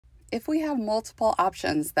If we have multiple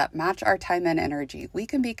options that match our time and energy, we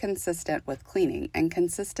can be consistent with cleaning, and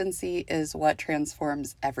consistency is what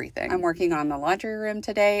transforms everything. I'm working on the laundry room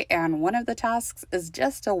today, and one of the tasks is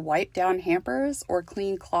just to wipe down hampers or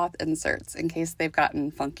clean cloth inserts in case they've gotten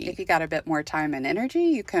funky. If you got a bit more time and energy,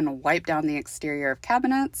 you can wipe down the exterior of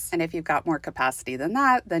cabinets, and if you've got more capacity than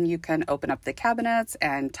that, then you can open up the cabinets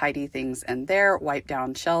and tidy things in there, wipe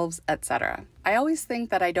down shelves, etc. I always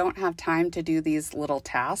think that I don't have time to do these little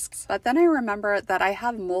tasks, but then I remember that I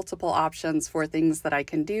have multiple options for things that I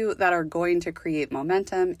can do that are going to create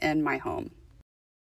momentum in my home.